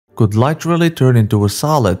Could light really turn into a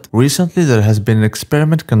solid? Recently, there has been an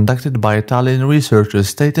experiment conducted by Italian researchers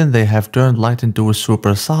stating they have turned light into a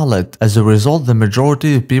supersolid. As a result, the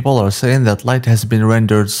majority of people are saying that light has been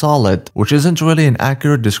rendered solid, which isn't really an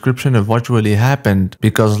accurate description of what really happened,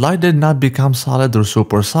 because light did not become solid or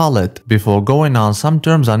supersolid. Before going on, some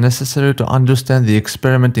terms are necessary to understand the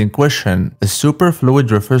experiment in question. A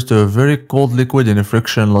superfluid refers to a very cold liquid in a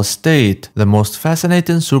frictionless state. The most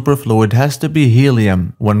fascinating superfluid has to be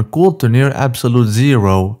helium. When cooled to near absolute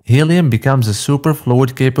zero, helium becomes a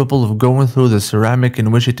superfluid capable of going through the ceramic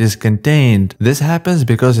in which it is contained. This happens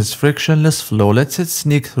because its frictionless flow lets it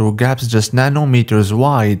sneak through gaps just nanometers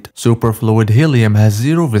wide. Superfluid helium has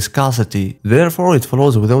zero viscosity, therefore it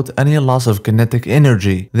flows without any loss of kinetic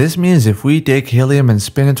energy. This means if we take helium and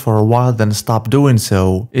spin it for a while then stop doing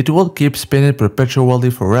so, it will keep spinning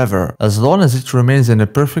perpetually forever, as long as it remains in a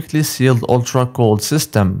perfectly sealed ultra-cold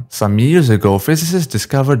system. Some years ago, physicists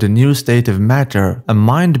discovered a new state of matter, a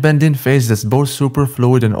mind-bending phase that's both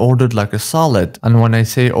superfluid and ordered like a solid. And when I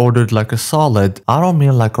say ordered like a solid, I don't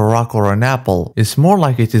mean like a rock or an apple. It's more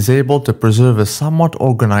like it is able to preserve a somewhat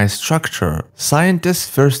organized structure. Scientists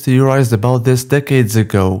first theorized about this decades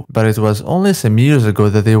ago, but it was only some years ago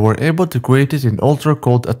that they were able to create it in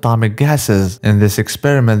ultra-cold atomic gases. In this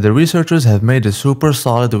experiment, the researchers have made a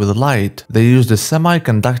supersolid with light. They used a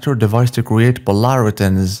semiconductor device to create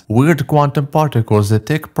polaritons, weird quantum particles that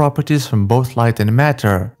take properties from both light and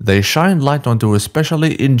matter. They shined light onto a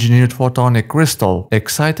specially engineered photonic crystal,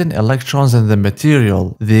 exciting electrons in the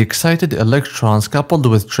material. The excited electrons coupled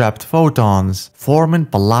with trapped photons, forming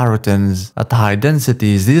polaritons. At high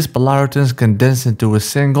densities, these polaritons condense into a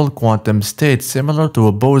single quantum state similar to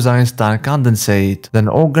a Bose-Einstein condensate, then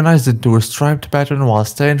organized into a striped pattern while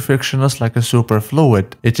staying frictionless like a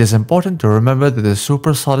superfluid. It is important to remember that the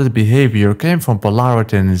supersolid behavior came from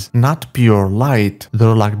polaritons, not pure light.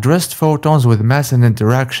 They're like dressed photons with mass and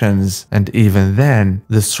interactions, and even then,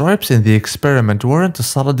 the stripes in the experiment weren't a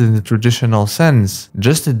solid in the traditional sense,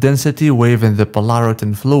 just a density wave in the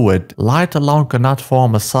polariton fluid. Light alone cannot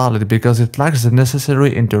form a solid because it lacks the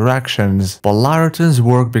necessary interactions. Polaritons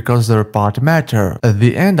work because they're part matter. At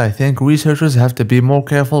the end, I think researchers have to be more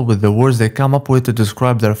careful with the words they come up with to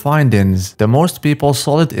describe their findings. To most people,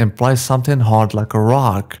 solid implies something hard like a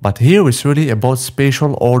rock, but here it's really about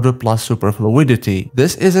spatial order plus superfluidity.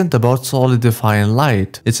 This isn't about solidifying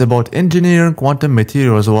light, it's about engineering quantum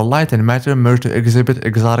materials where light and matter merge to exhibit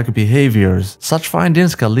exotic behaviors. Such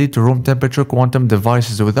findings can lead to room temperature quantum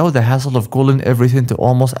devices without the hassle of cooling everything to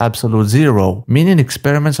almost absolute zero, meaning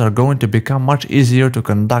experiments are going to become much easier to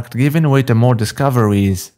conduct, giving way to more discoveries.